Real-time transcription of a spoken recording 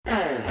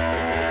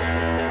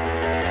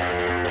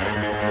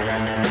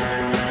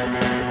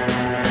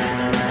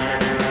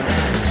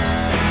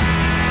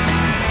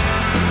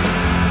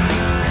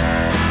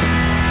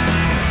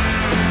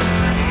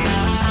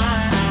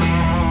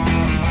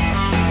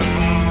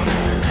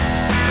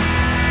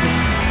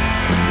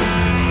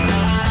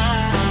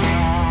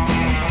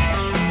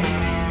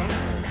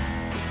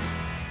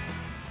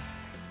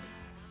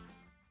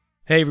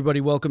Hey,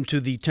 everybody, welcome to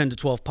the 10 to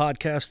 12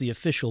 podcast, the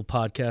official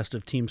podcast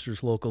of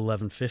Teamsters Local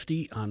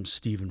 1150. I'm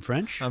Stephen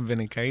French. I'm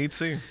Vinny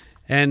Caizzi.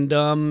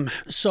 And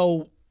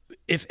so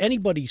if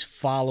anybody's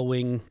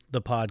following the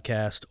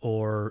podcast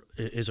or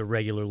is a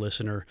regular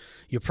listener,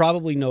 you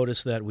probably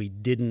noticed that we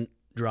didn't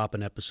drop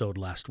an episode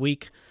last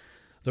week.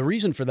 The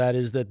reason for that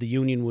is that the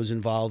union was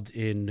involved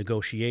in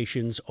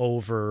negotiations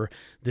over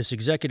this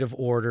executive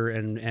order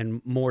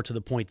and more to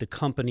the point, the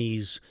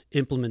company's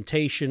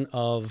implementation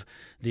of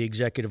the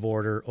executive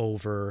order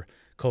over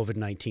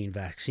COVID-19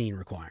 vaccine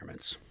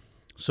requirements.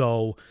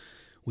 So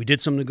we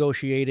did some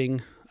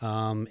negotiating,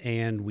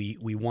 and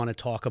we want to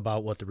talk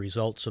about what the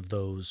results of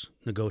those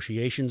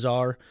negotiations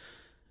are.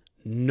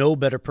 No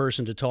better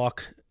person to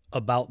talk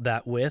about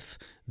that with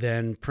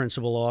than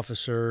Principal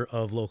Officer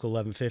of Local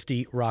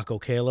 1150, Rocco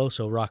Calo.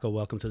 So, Rocco,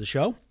 welcome to the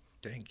show.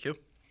 Thank you.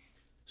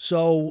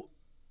 So,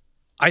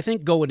 I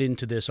think going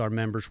into this, our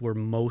members were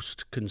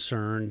most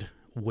concerned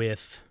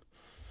with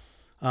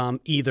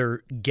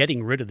either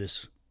getting rid of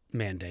this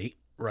mandate,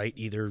 right?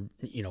 Either,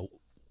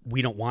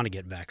 we don't want to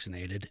get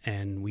vaccinated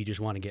and we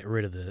just want to get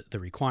rid of the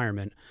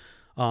requirement,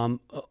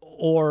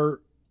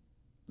 or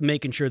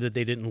making sure that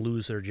they didn't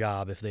lose their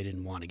job if they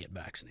didn't want to get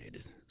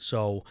vaccinated.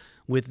 So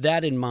with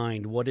that in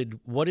mind, what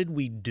did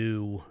we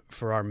do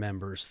for our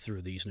members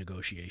through these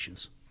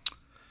negotiations?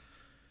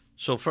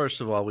 So first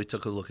of all, we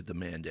took a look at the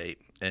mandate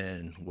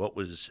and what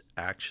was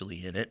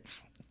actually in it,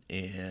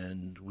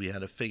 and we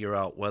had to figure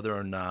out whether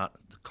or not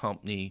the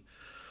company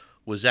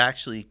was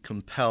actually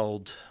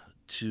compelled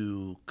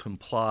to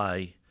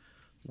comply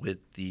with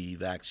the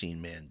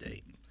vaccine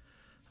mandate.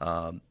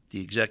 The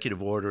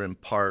executive order in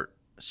part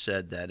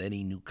said that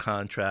any new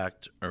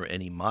contract or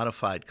any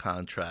modified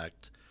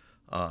contract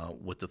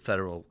with the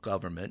federal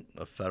government,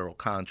 a federal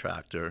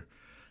contractor,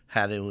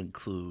 had to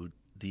include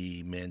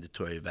the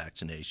mandatory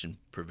vaccination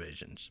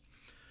provisions.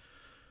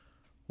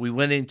 We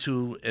went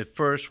into, at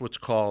first, what's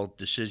called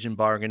decision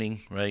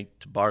bargaining, right,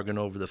 to bargain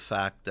over the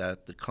fact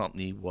that the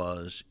company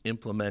was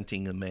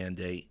implementing a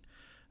mandate.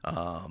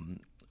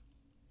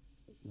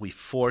 We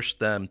forced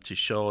them to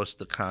show us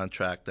the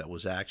contract that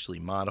was actually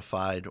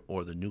modified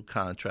or the new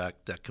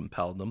contract that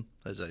compelled them.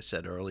 As I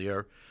said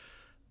earlier,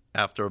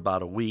 after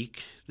about a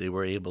week, they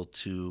were able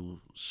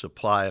to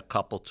supply a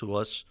couple to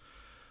us,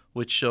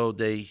 which showed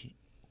they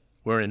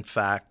were in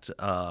fact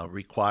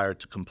required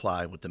to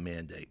comply with the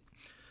mandate.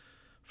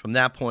 From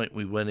that point,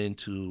 we went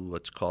into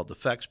what's called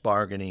effects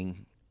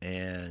bargaining,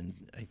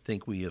 and I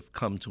think we have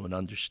come to an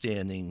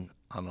understanding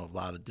on a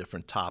lot of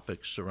different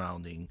topics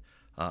surrounding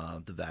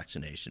the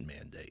vaccination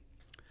mandate.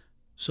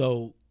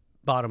 So,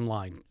 bottom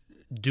line,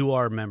 do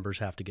our members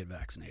have to get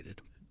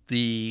vaccinated?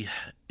 The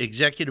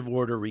executive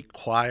order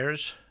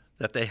requires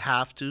that they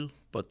have to,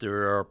 but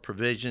there are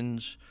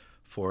provisions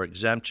for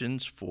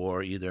exemptions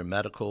for either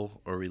medical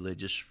or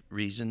religious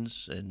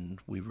reasons, and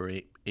we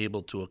were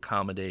able to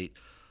accommodate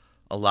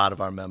a lot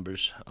of our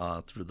members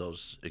through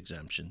those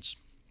exemptions.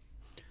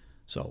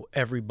 So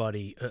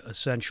everybody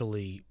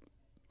essentially,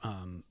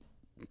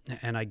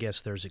 and I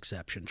guess there's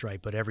exceptions, right?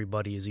 But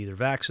everybody is either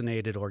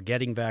vaccinated or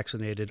getting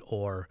vaccinated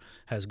or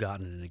has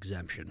gotten an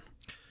exemption.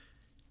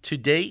 To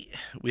date,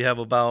 we have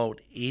about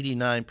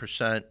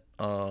 89%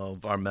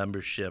 of our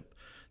membership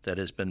that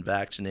has been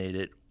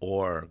vaccinated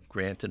or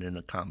granted an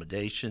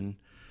accommodation.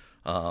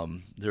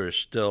 There is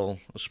still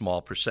a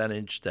small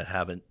percentage that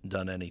haven't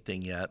done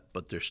anything yet,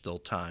 but there's still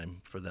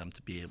time for them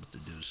to be able to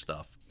do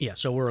stuff. Yeah,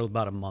 so we're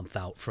about a month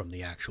out from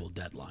the actual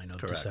deadline of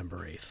Correct.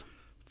 December 8th.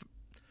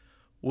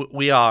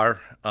 We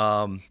are.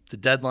 The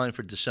deadline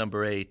for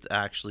December 8th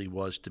actually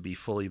was to be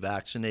fully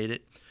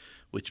vaccinated,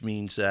 which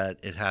means that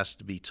it has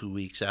to be 2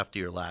 weeks after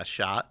your last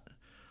shot.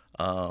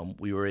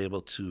 We were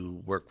able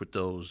to work with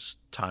those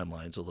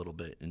timelines a little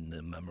bit in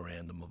the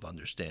memorandum of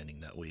understanding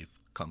that we've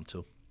come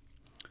to.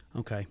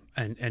 Okay.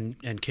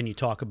 And can you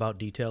talk about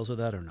details of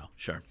that or no?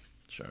 Sure.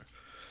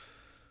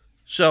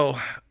 So,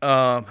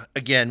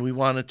 again, we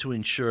wanted to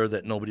ensure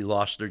that nobody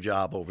lost their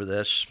job over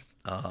this.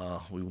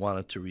 We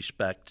wanted to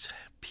respect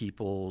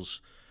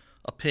people's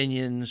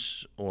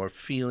opinions or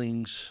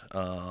feelings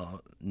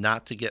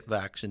not to get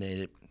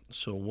vaccinated.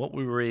 So what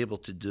we were able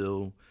to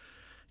do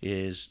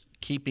is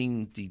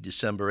keeping the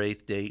December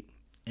 8th date.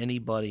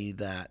 Anybody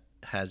that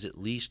has at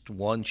least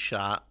one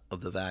shot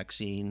of the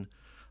vaccine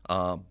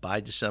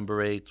by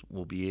December 8th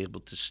will be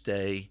able to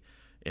stay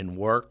and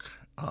work,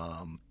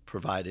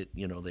 provided,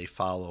 they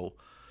follow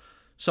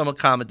some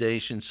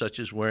accommodations such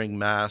as wearing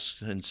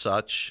masks and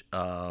such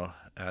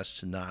as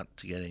to not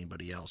to get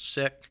anybody else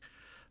sick.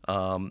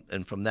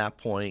 And from that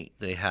point,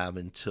 they have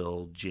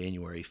until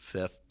January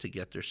 5th to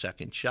get their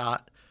second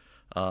shot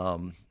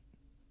and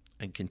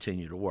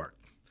continue to work.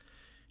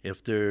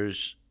 If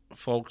there's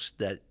folks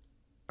that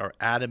are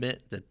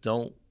adamant that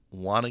don't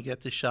want to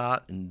get the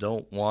shot and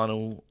don't want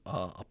to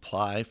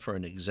apply for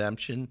an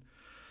exemption,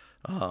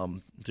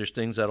 there's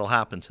things that'll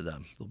happen to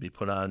them. They'll be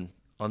put on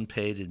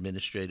unpaid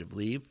administrative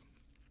leave.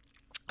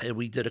 And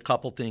we did a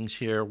couple things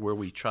here where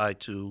we tried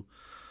to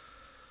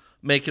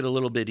make it a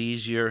little bit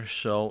easier.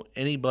 So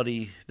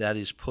anybody that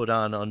is put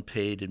on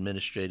unpaid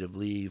administrative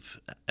leave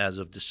as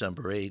of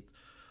December 8th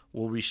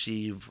will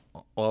receive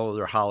all of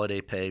their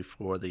holiday pay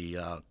for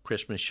the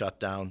Christmas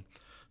shutdown.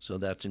 So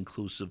that's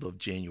inclusive of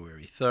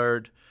January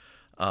 3rd.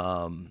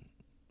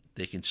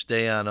 They can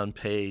stay on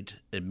unpaid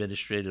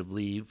administrative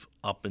leave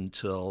up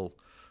until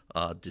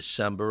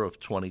December of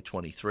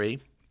 2023.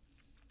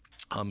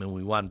 And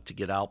we wanted to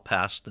get out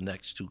past the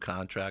next two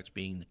contracts,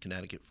 being the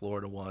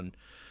Connecticut-Florida one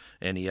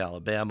and the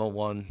Alabama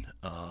one.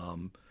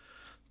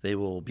 They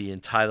will be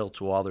entitled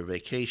to all their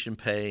vacation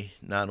pay,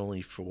 not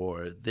only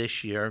for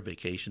this year,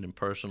 vacation and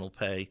personal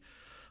pay,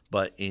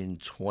 but in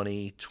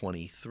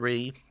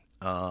 2023,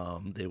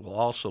 they will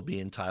also be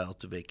entitled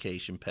to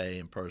vacation pay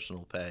and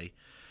personal pay.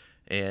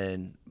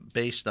 And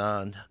based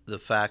on the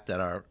fact that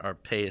our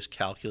pay is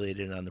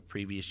calculated on the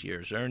previous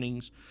year's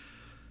earnings,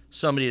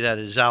 somebody that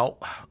is out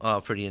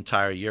for the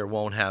entire year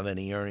won't have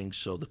any earnings,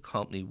 so the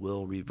company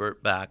will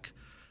revert back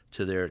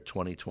to their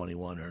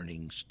 2021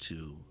 earnings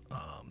to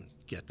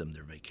get them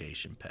their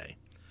vacation pay.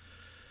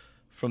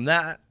 From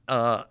that,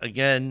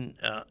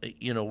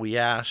 we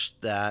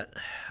asked that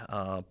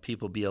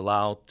people be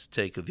allowed to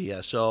take a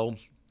VSO,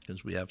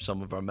 because we have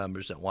some of our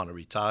members that want to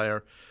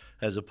retire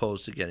as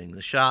opposed to getting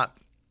the shot.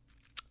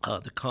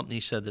 The company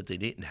said that they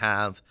didn't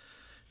have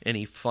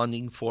any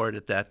funding for it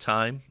at that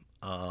time,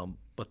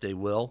 but they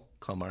will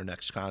come our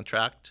next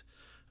contract.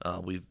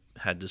 We've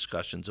had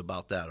discussions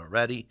about that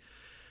already.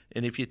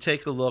 And if you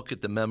take a look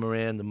at the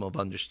Memorandum of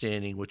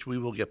Understanding, which we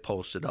will get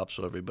posted up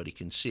so everybody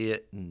can see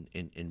it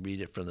and read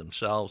it for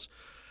themselves,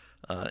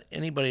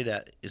 anybody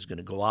that is going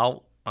to go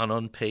out on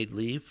unpaid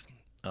leave,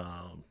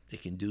 they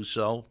can do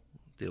so.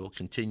 They will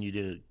continue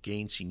to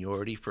gain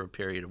seniority for a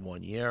period of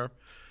 1 year.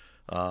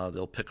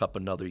 They'll pick up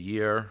another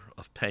year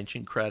of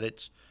pension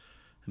credits.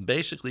 And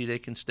basically, they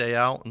can stay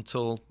out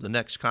until the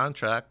next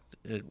contract,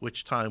 at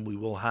which time we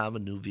will have a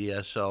new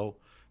VSO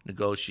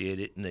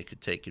negotiated, and they could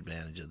take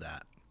advantage of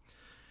that.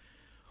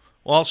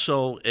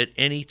 Also, at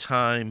any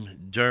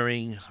time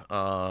during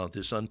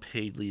this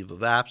unpaid leave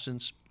of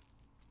absence,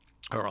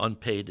 or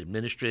unpaid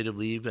administrative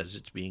leave, as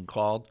it's being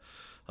called,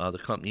 the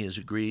company has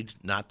agreed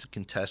not to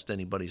contest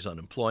anybody's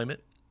unemployment,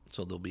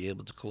 so they'll be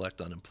able to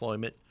collect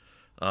unemployment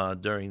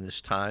during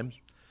this time.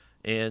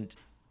 And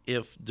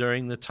if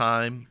during the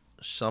time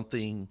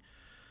something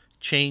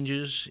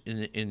changes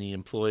in the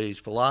employee's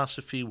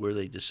philosophy where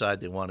they decide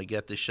they want to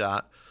get the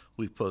shot,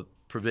 we put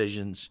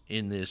provisions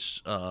in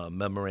this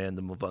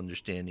Memorandum of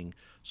Understanding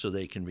so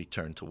they can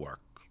return to work.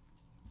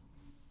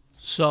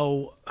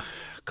 So, a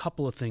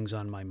couple of things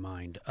on my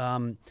mind.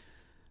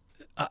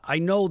 I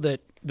know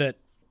that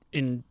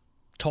in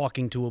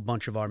talking to a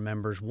bunch of our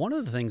members, one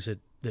of the things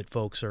that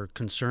folks are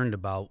concerned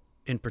about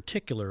in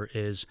particular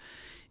is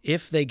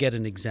if they get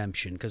an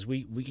exemption, because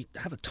we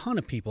have a ton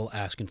of people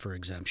asking for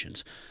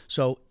exemptions.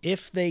 So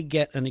if they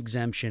get an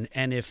exemption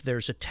and if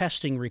there's a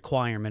testing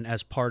requirement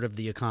as part of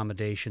the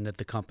accommodation that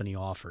the company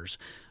offers,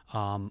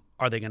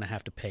 are they going to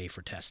have to pay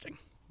for testing?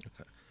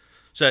 Okay.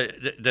 So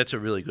that's a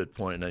really good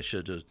point, and I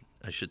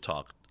should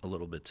talk a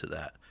little bit to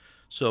that.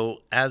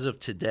 So as of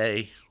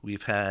today,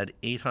 we've had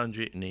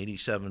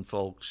 887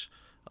 folks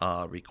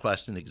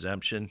request an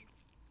exemption.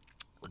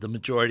 The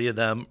majority of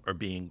them are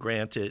being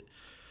granted.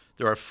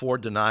 There are 4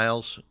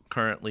 denials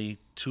currently.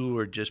 2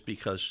 are just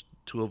because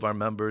 2 of our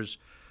members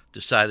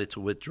decided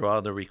to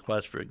withdraw their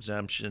request for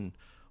exemption.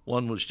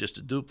 1 was just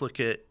a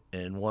duplicate,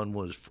 and 1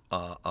 was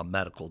a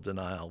medical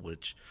denial,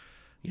 which,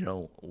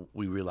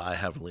 we rely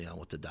heavily on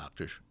what the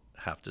doctors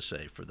have to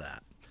say for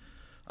that.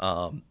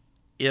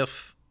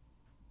 If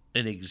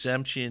an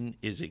exemption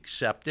is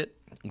accepted,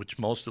 which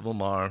most of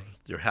them are,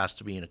 there has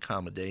to be an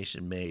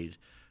accommodation made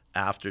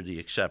after the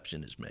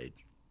exception is made.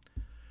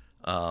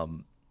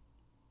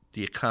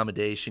 The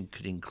accommodation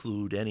could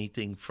include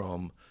anything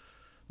from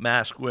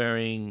mask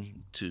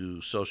wearing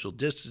to social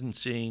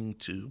distancing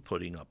to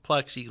putting up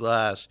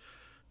plexiglass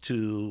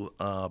to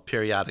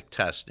periodic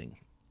testing.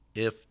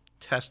 If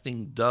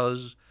testing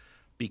does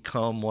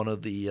become one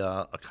of the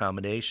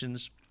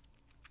accommodations,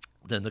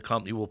 then the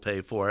company will pay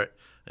for it,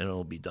 and it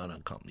will be done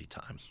on company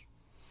time.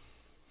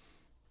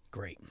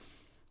 Great.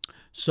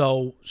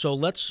 So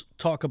let's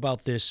talk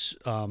about this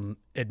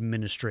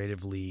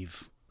administrative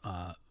leave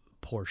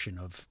portion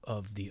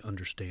of the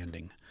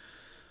understanding.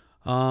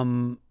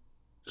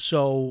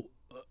 So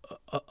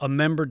a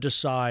member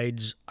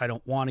decides, I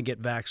don't want to get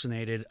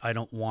vaccinated, I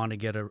don't want to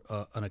get an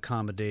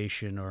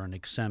accommodation or an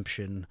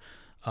exemption,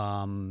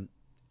 and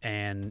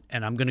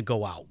I'm going to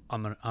go out.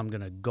 I'm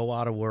going to go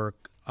out of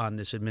work on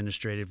this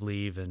administrative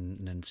leave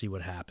and see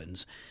what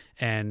happens.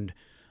 And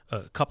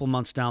a couple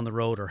months down the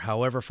road, or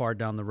however far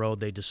down the road,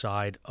 they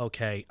decide,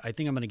 okay, I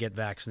think I'm going to get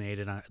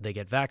vaccinated. They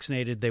get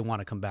vaccinated, they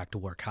want to come back to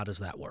work. How does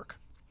that work?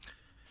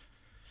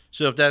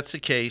 So if that's the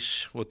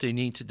case, what they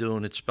need to do,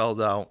 and it's spelled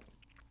out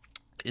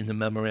in the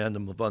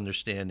Memorandum of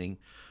Understanding,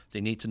 they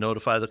need to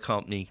notify the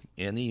company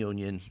and the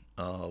union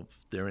of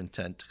their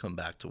intent to come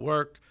back to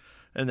work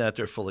and that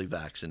they're fully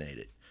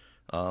vaccinated.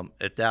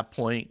 At that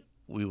point,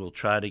 we will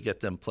try to get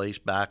them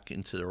placed back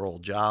into their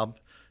old job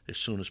as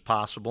soon as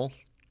possible.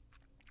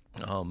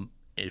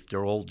 If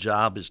their old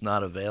job is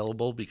not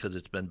available because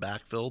it's been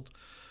backfilled,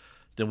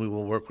 then we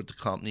will work with the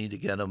company to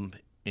get them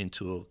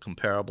into a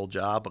comparable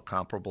job, a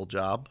comparable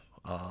job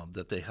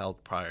that they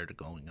held prior to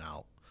going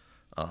out.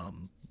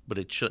 But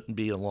it shouldn't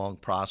be a long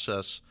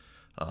process,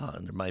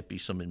 and there might be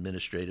some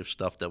administrative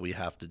stuff that we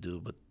have to do,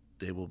 but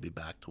they will be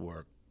back to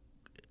work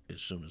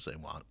as soon as they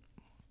want.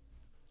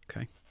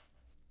 Okay.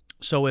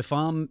 So if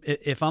I'm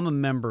a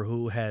member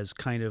who has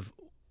kind of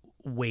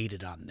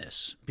waited on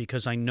this,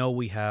 because I know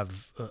we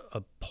have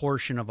a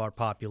portion of our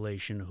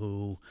population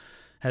who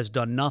has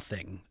done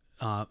nothing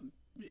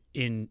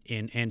in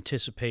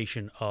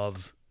anticipation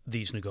of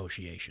these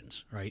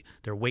negotiations, right?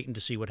 They're waiting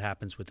to see what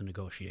happens with the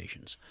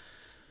negotiations.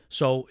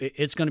 So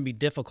it's going to be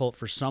difficult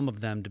for some of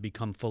them to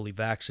become fully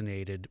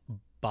vaccinated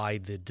by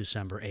the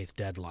December 8th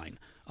deadline.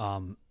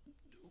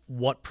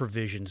 What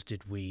provisions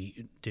did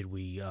we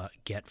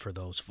get for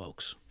those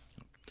folks?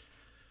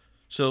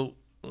 So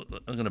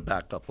I'm going to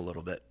back up a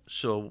little bit.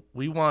 So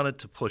we wanted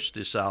to push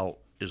this out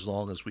as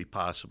long as we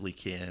possibly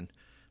can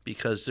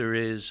because there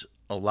is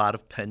a lot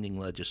of pending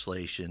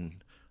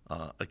legislation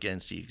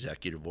against the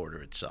executive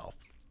order itself.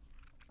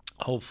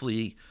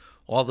 Hopefully,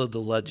 all of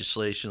the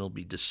legislation will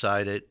be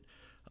decided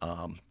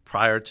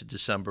prior to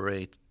December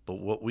 8th. But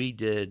what we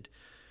did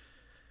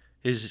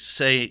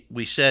is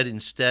we said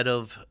instead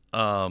of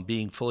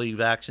being fully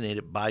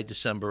vaccinated by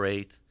December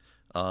 8th,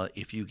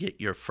 if you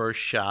get your first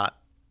shot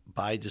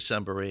by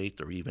December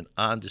 8th or even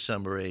on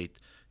December 8th,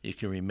 you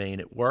can remain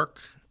at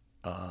work.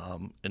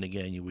 And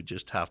again, you would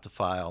just have to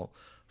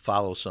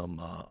follow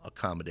some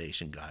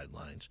accommodation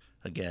guidelines.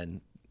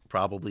 Again,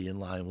 probably in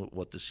line with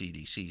what the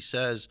CDC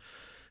says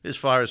as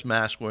far as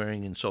mask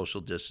wearing and social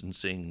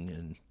distancing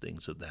and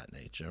things of that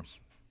nature.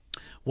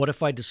 What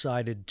if I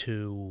decided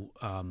to,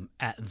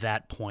 at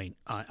that point,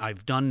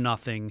 I've done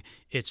nothing,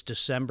 it's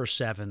December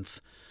 7th,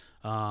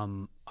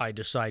 I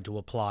decide to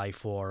apply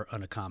for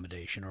an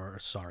accommodation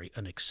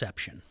an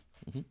exception?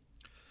 Mm-hmm.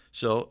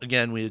 So,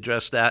 again, we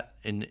addressed that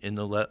in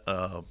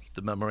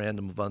the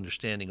Memorandum of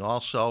Understanding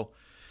also.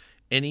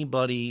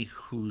 Anybody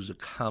whose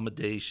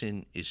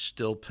accommodation is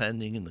still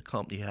pending and the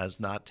company has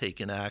not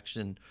taken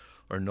action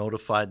or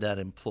notified that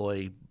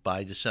employee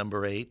by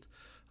December 8th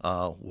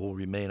will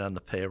remain on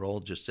the payroll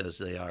just as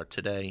they are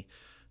today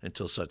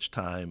until such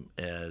time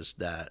as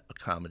that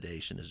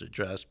accommodation is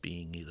addressed,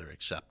 being either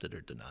accepted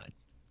or denied.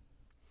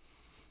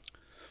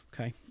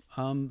 Okay.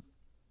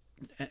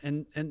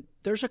 And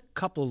there's a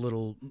couple of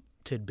little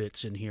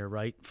tidbits in here,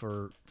 right,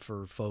 for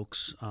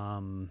folks.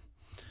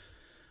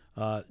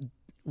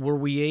 Were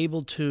we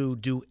able to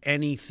do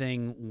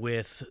anything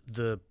with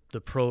the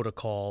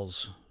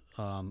protocols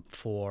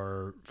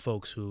for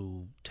folks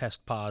who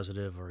test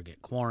positive or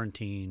get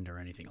quarantined or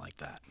anything like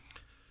that?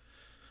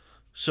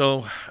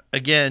 So,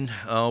 again,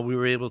 we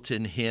were able to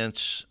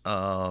enhance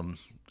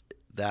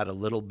that a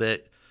little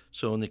bit.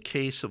 So in the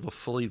case of a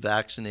fully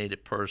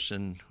vaccinated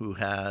person who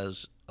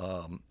has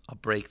a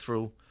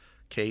breakthrough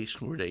case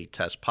where they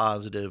test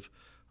positive,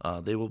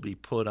 they will be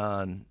put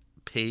on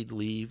paid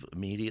leave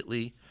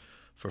immediately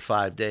for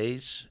 5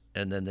 days,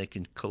 and then they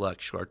can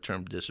collect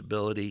short-term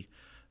disability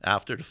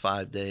after the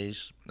 5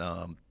 days.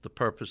 The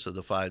purpose of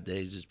the 5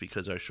 days is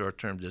because our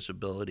short-term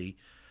disability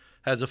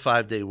has a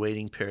 5-day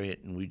waiting period,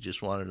 and we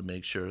just wanted to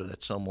make sure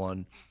that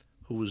someone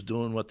who was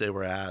doing what they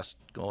were asked,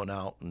 going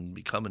out and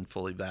becoming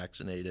fully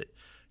vaccinated,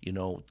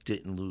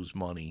 didn't lose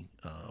money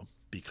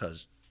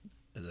because,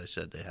 as I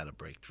said, they had a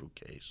breakthrough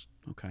case.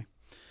 Okay.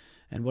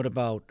 And what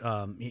about,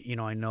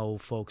 I know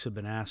folks have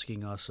been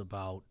asking us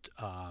about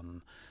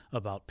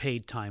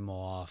paid time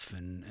off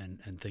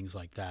and things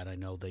like that. I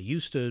know they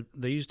used to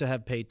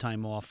have paid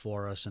time off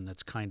for us, and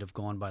that's kind of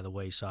gone by the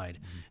wayside.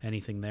 Mm-hmm.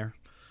 Anything there?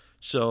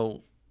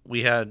 So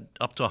we had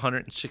up to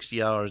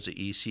 160 hours of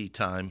EC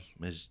time,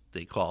 as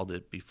they called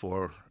it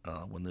before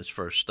when this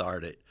first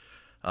started.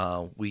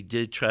 We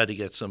did try to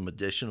get some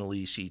additional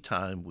EC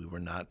time. We were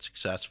not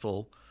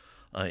successful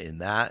in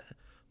that,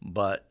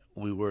 but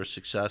we were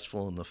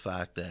successful in the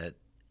fact that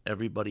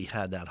everybody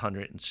had that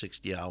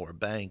 160-hour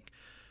bank,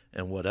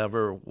 and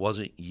whatever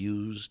wasn't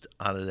used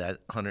out of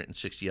that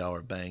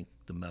 160-hour bank,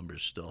 the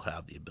members still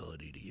have the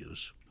ability to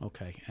use.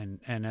 Okay, and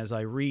as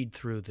I read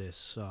through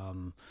this,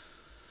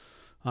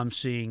 I'm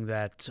seeing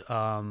that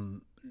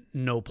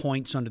no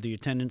points under the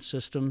attendance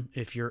system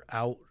if you're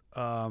out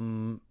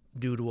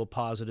due to a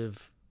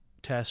positive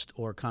test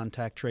or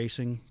contact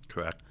tracing.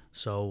 Correct.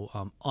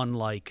 So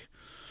unlike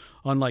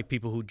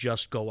people who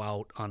just go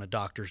out on a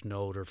doctor's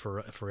note or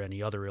for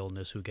any other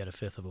illness who get a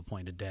fifth of a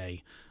point a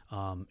day,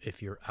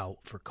 if you're out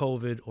for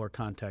COVID or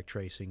contact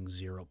tracing,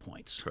 0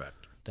 points.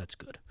 Correct. That's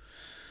good.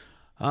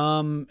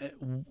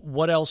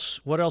 What else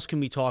can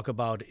we talk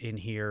about in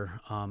here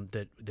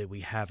that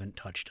we haven't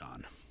touched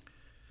on?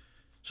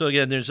 So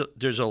again,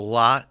 there's a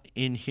lot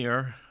in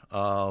here,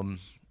 and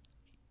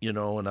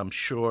I'm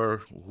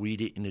sure we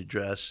didn't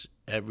address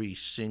every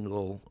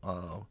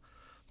single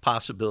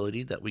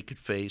possibility that we could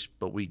face,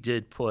 but we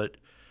did put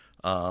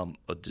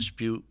a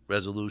dispute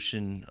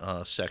resolution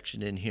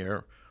section in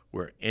here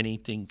where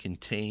anything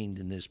contained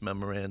in this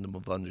memorandum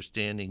of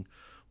understanding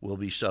will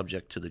be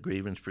subject to the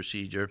grievance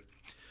procedure.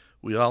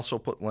 We also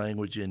put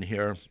language in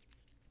here,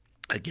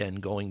 again,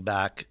 going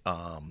back,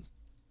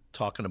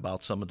 talking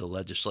about some of the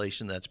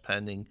legislation that's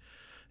pending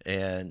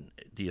and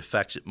the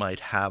effects it might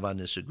have on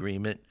this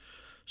agreement.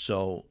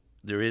 So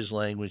there is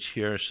language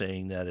here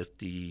saying that if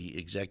the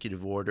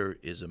executive order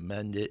is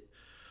amended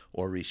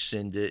or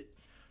rescinded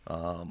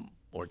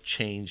or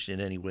changed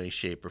in any way,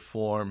 shape, or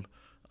form,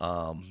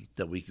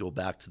 that we go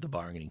back to the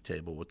bargaining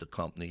table with the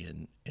company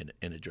and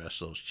address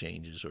those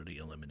changes or the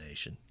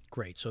elimination.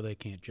 Great. So they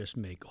can't just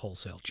make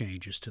wholesale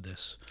changes to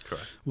this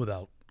Correct.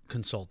 without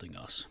consulting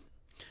us.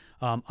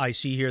 I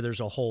see here there's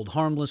a hold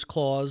harmless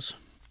clause.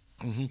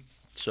 Mm-hmm.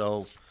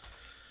 So,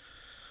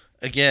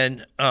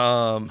 again,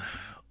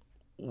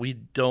 we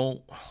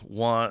don't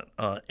want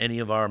any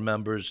of our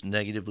members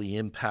negatively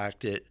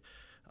impacted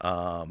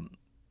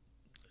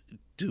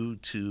due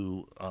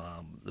to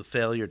the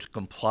failure to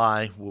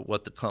comply with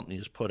what the company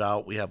has put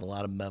out. We have a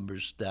lot of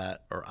members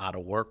that are out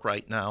of work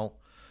right now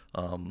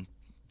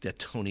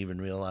that don't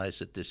even realize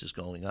that this is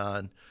going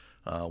on.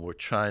 We're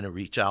trying to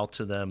reach out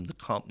to them. The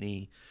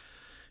company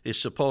is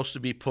supposed to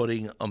be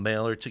putting a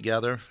mailer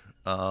together,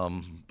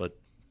 but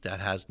that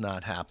has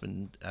not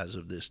happened as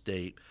of this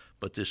date.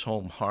 But this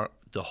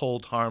the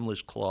hold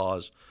harmless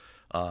clause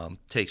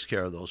takes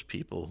care of those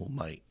people who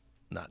might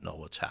not know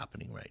what's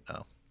happening right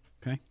now.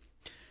 Okay.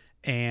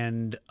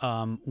 And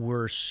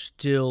we're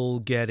still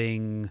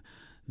getting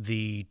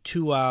the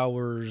 2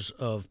 hours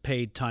of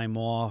paid time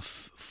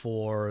off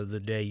for the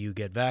day you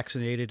get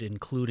vaccinated,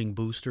 including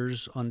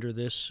boosters under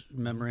this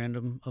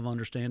memorandum of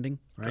understanding,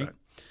 right? Correct.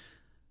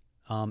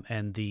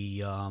 And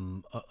the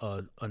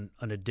an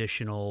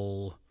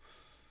additional,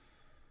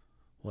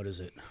 what is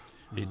it?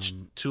 It's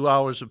 2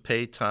 hours of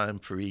paid time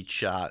for each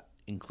shot,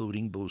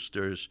 including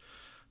boosters,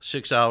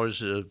 6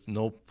 hours of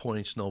no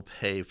points, no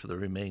pay for the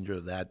remainder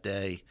of that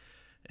day,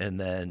 and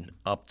then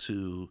up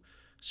to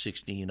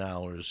 16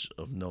 hours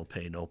of no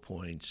pay, no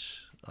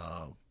points.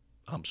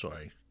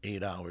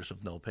 8 hours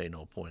of no pay,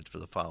 no points for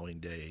the following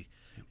day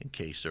in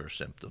case there are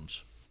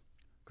symptoms.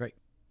 Great.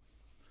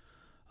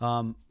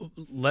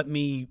 Let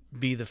me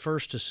be the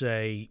first to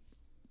say,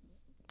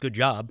 good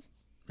job.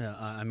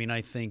 I mean,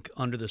 I think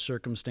under the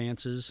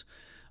circumstances,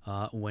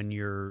 when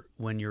you're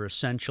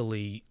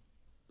essentially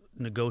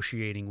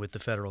negotiating with the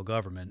federal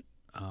government,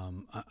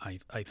 I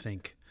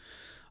think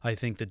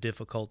the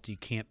difficulty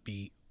can't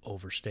be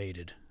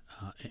overstated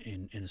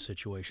in a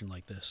situation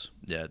like this.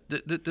 Yeah,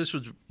 this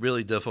was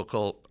really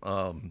difficult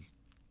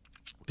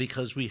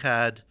because we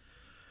had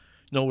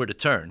nowhere to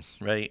turn,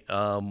 right?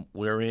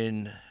 We're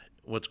in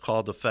what's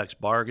called effects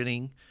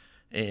bargaining,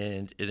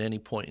 and at any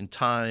point in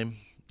time,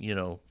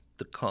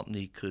 the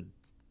company could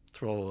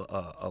throw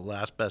a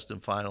last, best,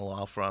 and final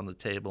offer on the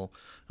table,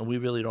 and we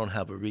really don't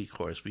have a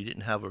recourse. We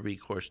didn't have a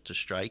recourse to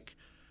strike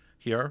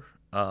here,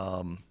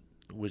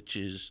 which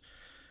is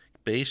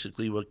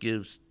basically what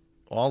gives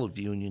all of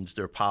unions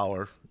their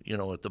power,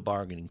 at the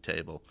bargaining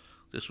table.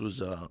 This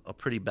was a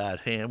pretty bad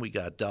hand we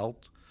got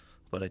dealt,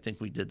 but I think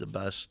we did the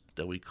best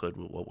that we could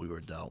with what we were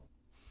dealt.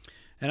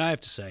 And I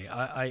have to say,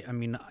 I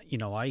mean,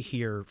 I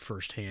hear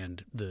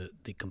firsthand the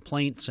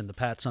complaints and the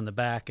pats on the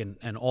back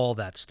and all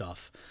that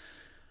stuff.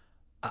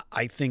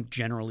 I think,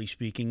 generally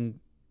speaking,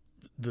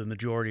 the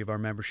majority of our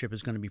membership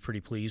is going to be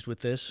pretty pleased with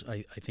this.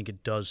 I think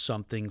it does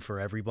something for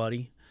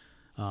everybody.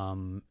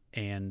 But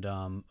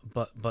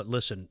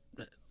listen,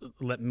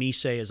 let me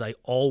say, as I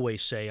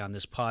always say on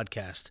this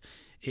podcast,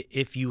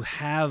 if you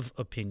have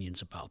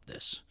opinions about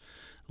this,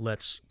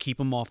 let's keep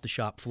them off the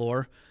shop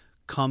floor.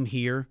 Come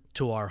here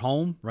to our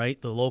home,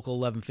 right? The local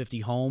 1150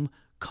 home.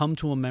 Come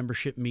to a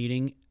membership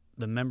meeting.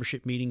 The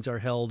membership meetings are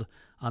held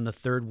on the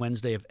third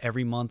Wednesday of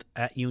every month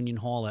at Union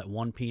Hall at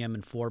 1 p.m.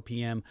 and 4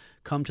 p.m.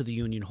 Come to the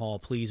Union Hall.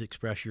 Please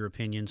express your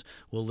opinions.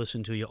 We'll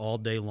listen to you all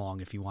day long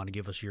if you want to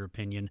give us your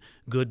opinion,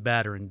 good,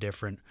 bad, or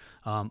indifferent.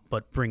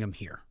 But bring them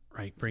here,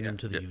 right? Bring them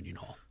to the Union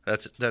Hall.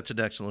 That's an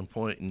excellent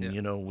point.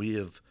 And, we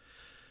have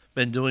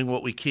been doing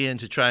what we can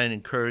to try and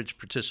encourage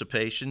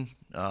participation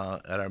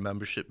at our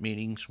membership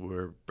meetings.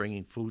 We're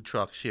bringing food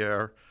trucks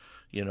here.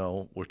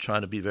 We're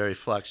trying to be very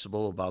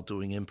flexible about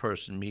doing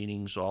in-person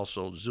meetings,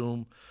 also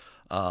Zoom.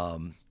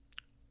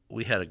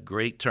 We had a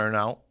great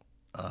turnout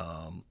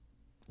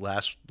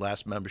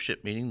last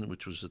membership meeting,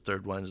 which was the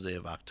third Wednesday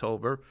of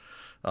October.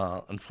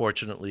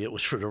 Unfortunately, it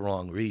was for the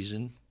wrong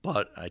reason,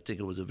 but I think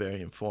it was a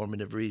very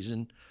informative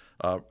meeting.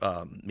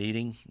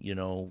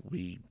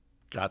 We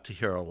got to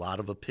hear a lot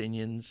of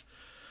opinions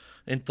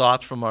and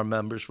thoughts from our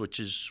members, which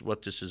is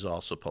what this is all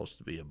supposed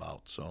to be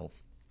about. So,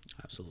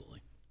 absolutely.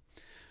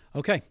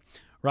 Okay.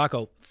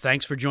 Rocco,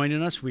 thanks for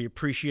joining us. We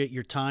appreciate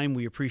your time.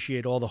 We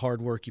appreciate all the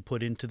hard work you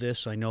put into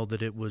this. I know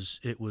that it was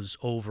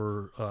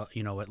over,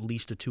 at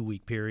least a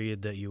 2-week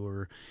period that you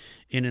were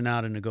in and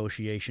out of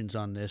negotiations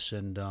on this.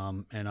 And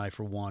I,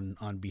 for one,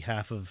 on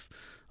behalf of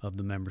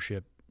the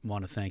membership,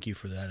 want to thank you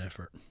for that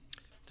effort.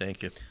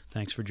 Thank you.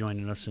 Thanks for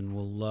joining us, and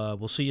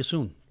we'll see you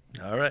soon.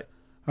 All right.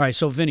 All right.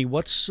 So, Vinny,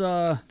 what's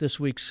this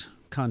week's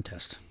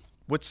contest?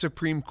 What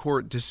Supreme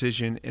Court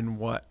decision and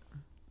what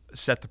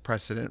set the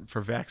precedent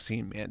for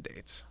vaccine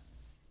mandates?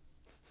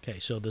 Okay,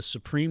 so the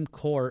Supreme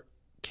Court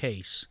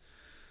case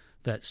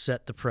that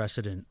set the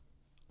precedent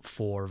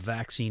for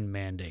vaccine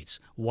mandates.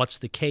 What's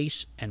the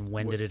case and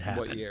when did it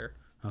happen? What year?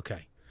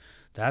 Okay,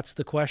 that's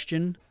the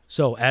question.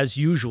 So, as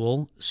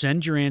usual,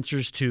 send your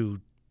answers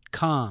to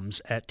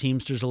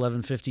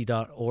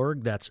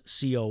comms@teamsters1150.org. That's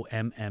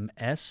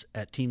COMMS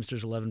at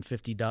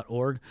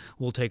teamsters1150.org.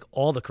 We'll take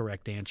all the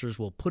correct answers.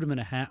 We'll put them in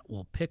a hat.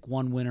 We'll pick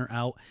one winner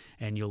out,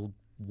 and you'll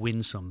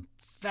win some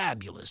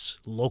fabulous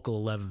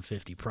local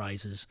 1150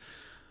 prizes.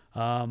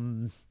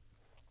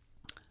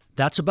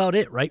 That's about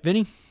it, right,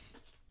 Vinny?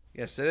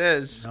 Yes, it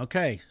is.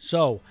 Okay,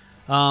 so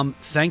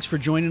thanks for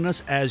joining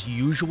us as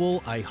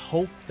usual. I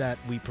hope that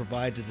we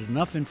provided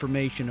enough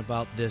information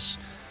about this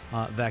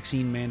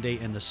vaccine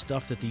mandate and the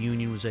stuff that the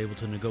union was able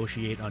to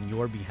negotiate on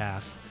your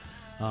behalf.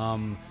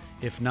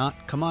 If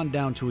not, come on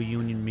down to a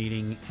union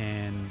meeting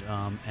and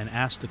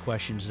ask the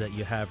questions that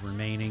you have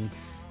remaining.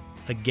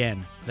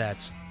 Again,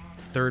 that's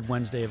third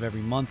Wednesday of every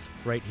month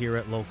right here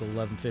at Local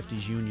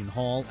 1150's Union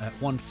Hall at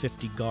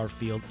 150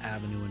 Garfield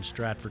Avenue in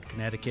Stratford,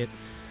 Connecticut.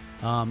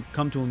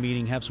 Come to a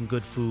meeting, have some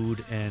good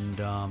food, and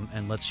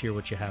let's hear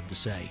what you have to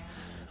say.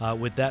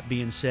 With that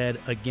being said,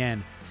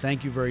 again,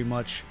 thank you very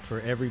much for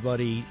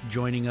everybody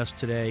joining us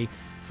today,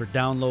 for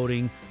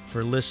downloading,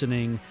 for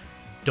listening.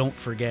 Don't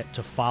forget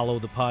to follow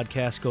the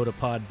podcast. Go to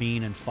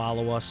Podbean and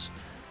follow us.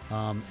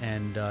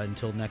 And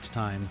until next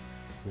time,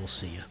 we'll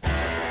see you.